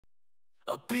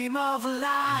A beam of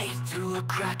light through a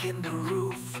crack in the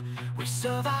roof. We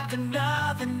survived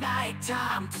another night,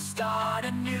 time to start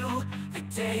anew. The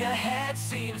day ahead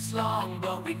seems long,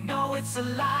 but we know it's a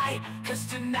lie, 'cause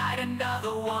tonight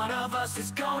another one of us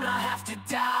is gonna have to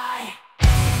die.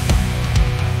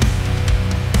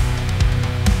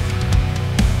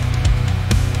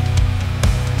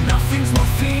 Nothing's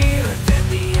more fear than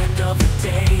the end of the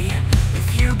day.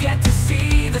 If you get to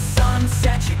see the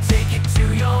sunset, you take it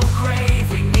to your grave.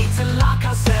 We need to lock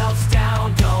ourselves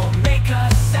down, don't make a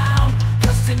sound,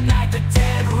 'cause tonight the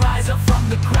dead rise up from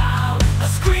the ground. A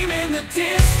scream in the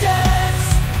distance,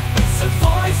 it's a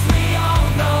voice we all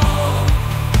know.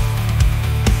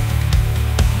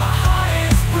 My heart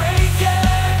is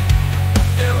breaking,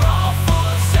 they're all full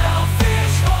of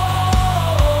selfish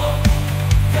hope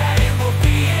that it will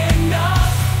be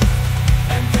enough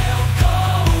and they'll go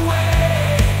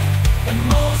away, and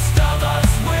most of us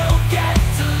will get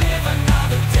to live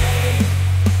another day.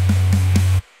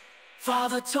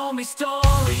 Father told me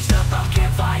stories about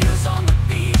campfires on the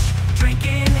beach,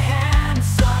 drinking hands,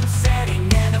 sun setting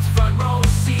in a front row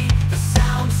seat. The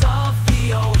sounds of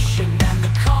the ocean and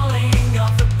the calling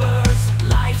of the birds.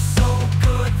 Life's so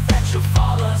good that you'll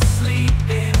fall asleep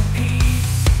in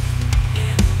peace,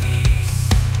 in peace.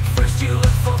 First you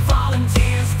look for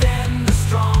volunteers, then the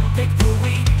strong pick the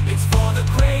weak. It's for the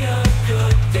greater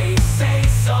good, they say,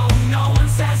 so no one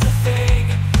says a thing.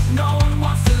 No one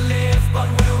wants to live, but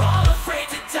we're all afraid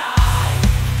to die.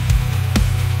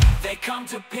 They come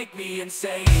to pick me and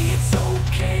say it's